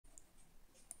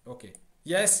Okay.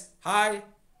 Yes. Hi.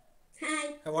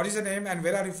 Hi, What is your name and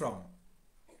where are you from?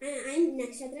 I'm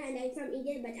Nakshatra and I'm from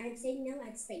India, but I'm staying now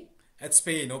at Spain. At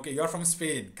Spain. Okay. You are from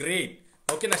Spain. Great.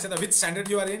 Okay, Nakshatra. Which standard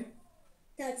you are in?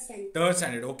 Third standard. Third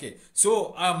standard. Okay.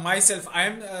 So myself, I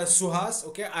am Suhas.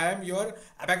 Okay. I am your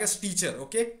abacus teacher.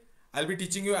 Okay. I'll be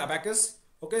teaching you abacus.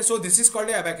 Okay. So this is called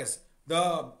a abacus.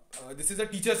 This is a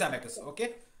teacher's abacus.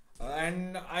 Okay.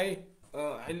 And I'll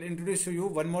introduce to you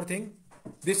one more thing.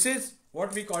 This is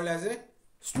what we call as a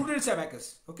student's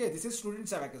abacus. Okay. This is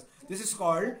student's abacus. This is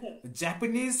called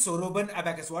Japanese Soroban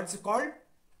abacus. What is it called?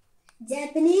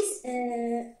 Japanese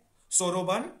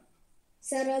Soroban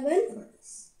Soroban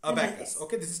abacus.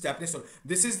 Okay, this is Japanese.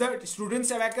 This is the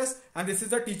student's abacus and this is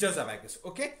the teacher's abacus.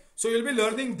 Okay, so you'll be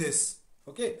learning this.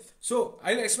 Okay, so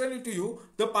I'll explain it to you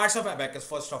the parts of abacus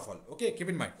first of all. Okay, keep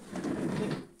in mind.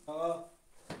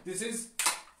 This is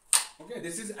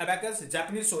abacus,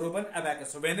 Japanese Soroban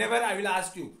abacus. So whenever I will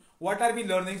ask you what are we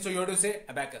learning, so you have to say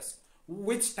abacus.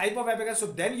 Which type of abacus? So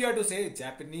then you have to say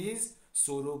Japanese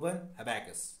Soroban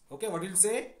abacus. Okay, what will you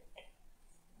say?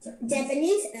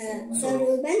 Japanese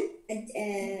Soroban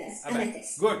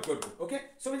abacus. Good. Okay,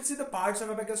 so we'll see the parts of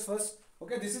abacus first.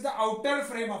 Okay, this is the outer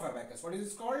frame of abacus. What is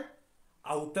this called?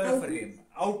 Outer frame.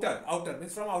 Outer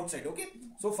means from outside. Okay,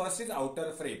 so first is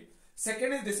outer frame.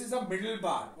 Second is this is the middle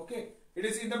bar. Okay, it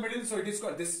is in the middle, so it is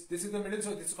called this. This is the middle,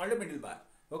 so this is called a middle bar.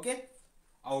 Okay,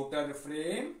 outer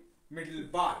frame, middle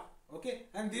bar. Okay,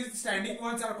 and these standing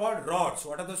ones are called rods.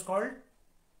 What are those called?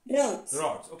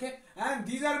 Rods. Okay, and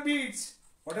these are beads.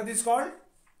 What are these called?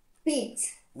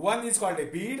 Beads. One is called a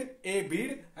bead,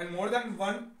 and more than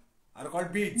one are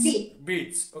called beads.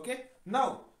 Beads. Okay.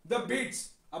 Now the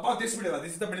beads above this middle bar,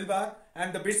 this is the middle bar,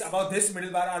 and the beads above this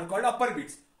middle bar are called upper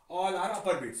beads. All are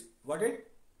upper beads. Got it?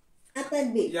 Upper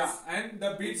beads. Yeah, and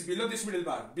the beads below this middle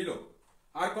bar,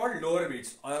 are called lower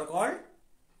beads. Or are called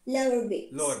lower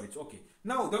beads. Lower beads. Okay.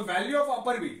 Now the value of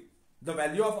upper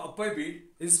bead,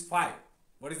 is 5.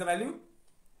 What is the value?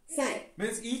 5.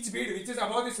 Means each bead which is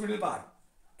above this middle bar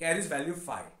carries value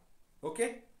 5.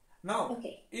 Okay. Now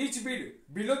each bead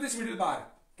below this middle bar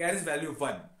carries value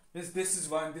 1. Means this is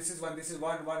 1, this is 1, this is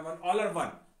 1, 1, 1. All are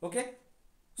 1. Okay.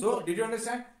 So did you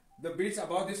understand? The beads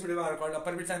above this middle bar are called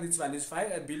upper beads and its value is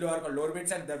 5, and below are called lower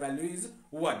beads and the value is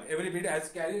 1. Every bead has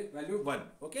carry value 1.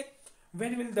 Okay.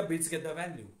 When will the beads get the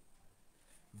value?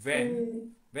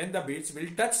 When the beads will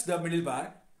touch the middle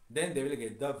bar, then they will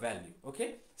get the value.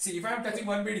 Okay. See, if I am touching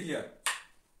one bead here,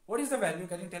 what is the value?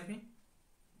 Can you tell me?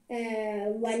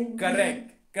 1.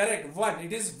 Correct. 1.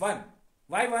 It is 1.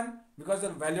 Why 1? Because the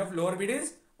value of lower bead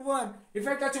is 1. If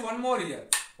I touch one more here,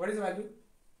 what is the value?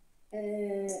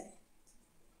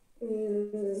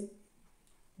 2.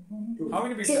 How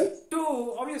many beads?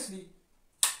 2, obviously.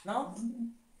 Now?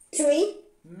 3.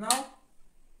 Now?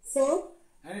 4.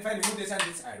 And if I remove this and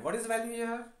this add, what is the value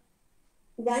here?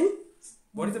 1.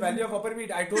 What is the value of upper bead?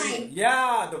 I told you.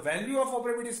 Yeah, the value of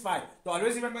upper bead is 5. So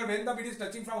always remember, when the bead is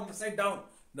touching from upside down,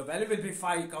 the value will be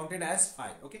 5, counted as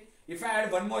 5. Okay. If I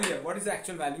add one more here, what is the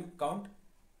actual value? Count.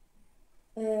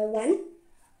 1.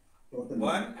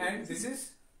 1 and this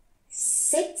is?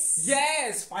 6.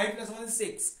 Yes, 5 plus 1 is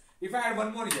 6. If I add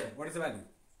one more here, what is the value?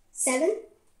 7.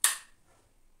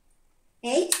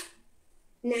 8.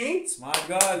 9. Smart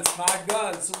girl,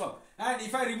 super. And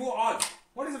if I remove all,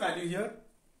 what is the value here?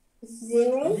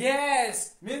 0.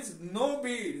 Yes, means no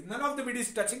bead. None of the bead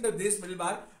is touching this middle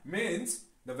bar. Means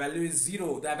the value is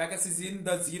 0. The abacus is in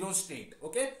the 0 state.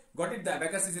 Okay, got it? The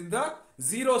abacus is in the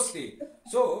 0 state.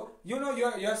 So you know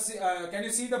can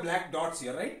you see the black dots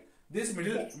here, right? This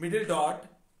middle dot,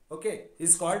 okay,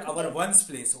 is called our ones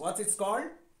place. What's it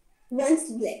called?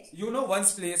 Ones place. You know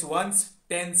ones place, ones,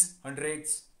 tens,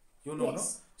 hundreds. You know, no?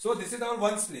 So this is our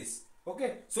ones place.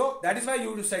 Okay, so that is why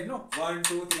you decide, no? 1,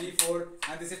 2, 3, 4,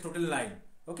 and this is total 9.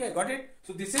 Okay, got it?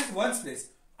 So this is ones place.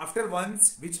 After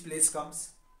ones, which place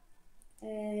comes?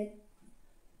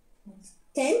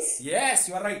 Tens. Yes,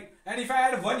 you are right. And if I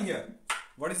add 1 here,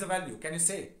 what is the value? Can you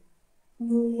say?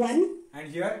 1.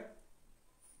 And here?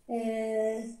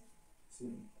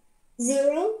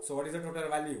 0. So what is the total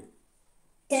value?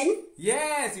 10.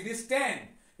 Yes, it is 10.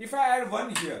 If I add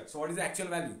 1 here, so what is the actual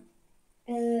value?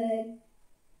 11.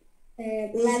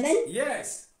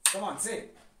 Yes. Come on, say.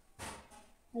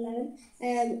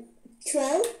 11.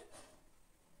 12.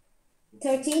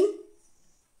 13.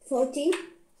 14.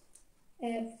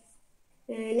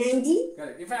 19.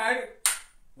 Correct. If I add,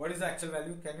 what is the actual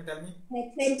value? Can you tell me?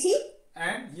 20.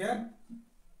 And here?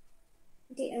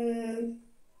 25.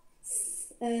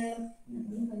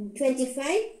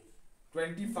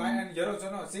 25 and here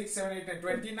also no 6, 7, 8 and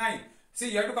 29.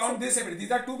 See, you have to count this every.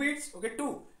 These are 2 beads. Okay,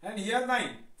 2. And here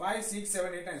 9. 5, 6,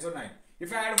 7, 8, 9. So 9.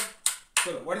 If I add,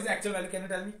 so what is the actual value? Can you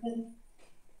tell me?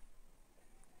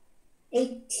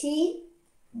 18.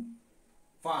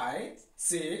 5,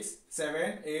 6,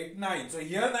 7, 8, 9. So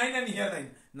here 9 and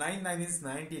here 9. 9 is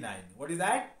 99. What is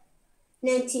that?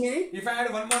 99. If I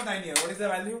add one more 9 here, what is the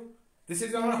value? This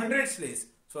is our hundreds place.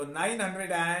 So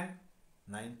 999.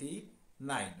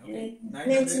 Okay.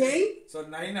 99. So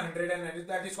 990.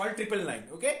 That is called triple nine.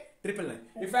 Okay. Triple nine.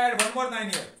 If I add one more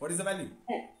 9 here, what is the value?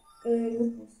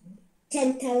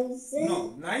 10,000.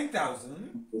 No.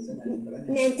 9,000.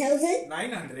 9,000.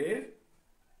 900.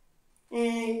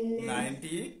 And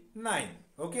 99.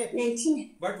 Okay.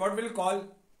 99. But what we'll call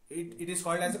it? It is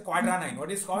called as a quadra 9.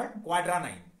 What is called? Quadra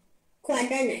 9. Quadra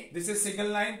 9. This is single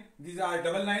 9. These are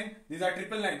double 9. These are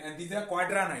triple 9. And these are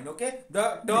quadra 9. Okay.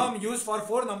 The term used for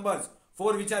 4 numbers,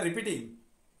 4 which are repeating.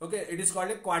 Okay. It is called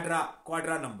a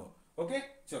quadra number. Okay.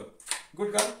 So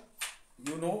good girl.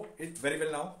 You know it very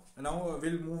well now. Now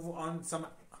we'll move on some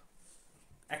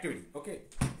activity. Okay.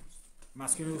 I'm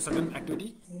asking you certain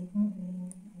activity.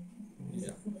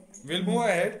 Yeah. We'll move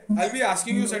ahead. I'll be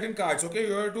asking you certain cards. Okay.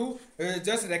 You have to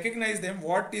just recognize them.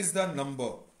 What is the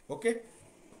number? Okay.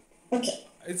 Okay.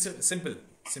 It's simple.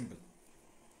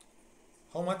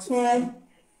 How much? 7.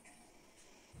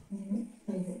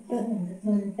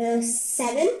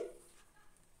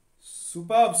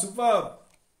 Superb.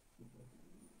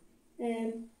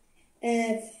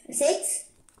 6.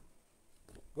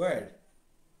 Go ahead.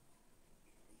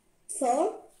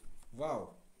 4. Wow.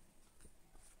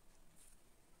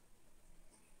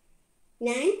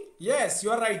 9. Yes,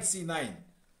 you are right. See, 9.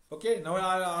 Okay. Now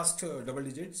I'll ask double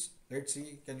digits. Let's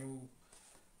see. Can you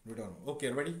do it on?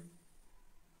 Okay. Ready?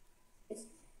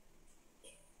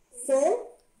 4.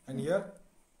 And here?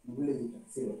 40.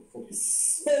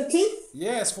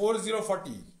 Yes.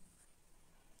 4040.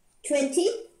 20.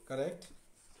 Correct.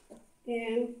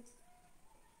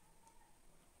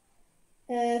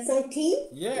 14.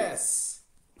 Yes.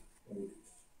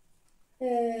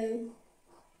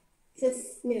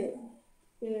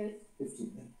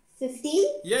 15.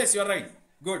 Yes, you are right.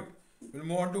 Good. We'll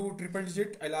move on to triple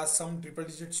digit. I'll ask some triple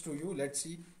digits to you. Let's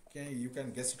see. You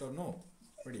can guess it or no.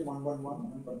 Ready?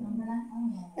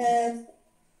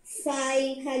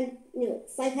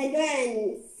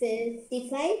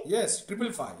 555. Yes,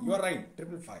 555. You are right.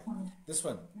 555. This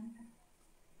one.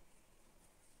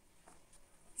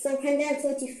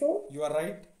 444. You are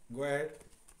right. Go ahead.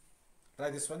 Try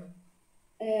this one.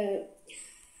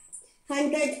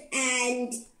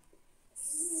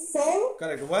 104.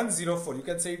 Correct. 104. You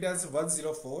can say it as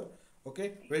 104.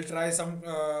 Okay. We'll try some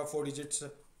 4 digits.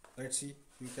 Let's see.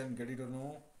 You can get it or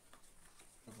no.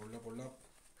 Hold up.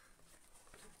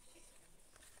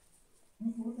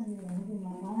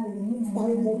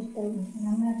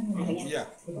 Yeah.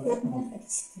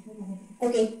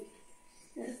 Okay.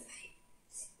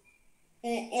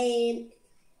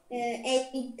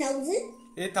 8,000.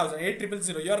 8,000.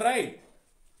 8,000. You are right.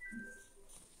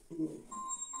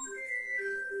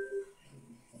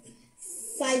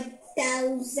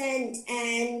 5,000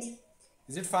 and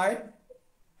Is it 5?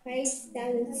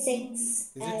 5,006.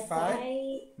 Is it 5?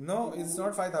 No, it's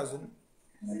not 5,000.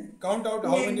 Count out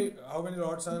how many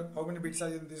rods are, how many bits are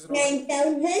in this rod.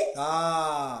 9,000.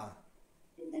 Ah.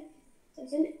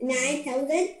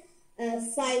 9,000.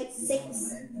 5,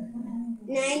 6,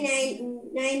 9,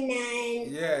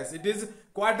 9. Yes, it is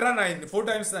quadra 9. 4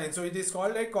 times 9. So it is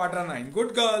called a quadra 9.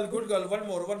 Good girl. One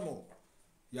more.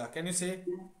 Yeah, can you say?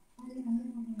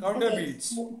 Count the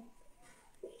beats.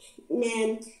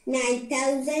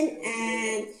 9,000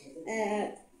 and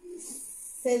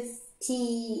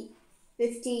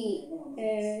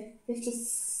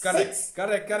 56.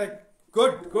 Correct.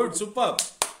 Good. Superb.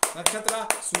 Nakshatra,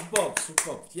 superb.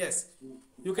 Yes.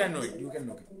 You can know it.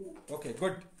 Okay,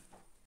 good.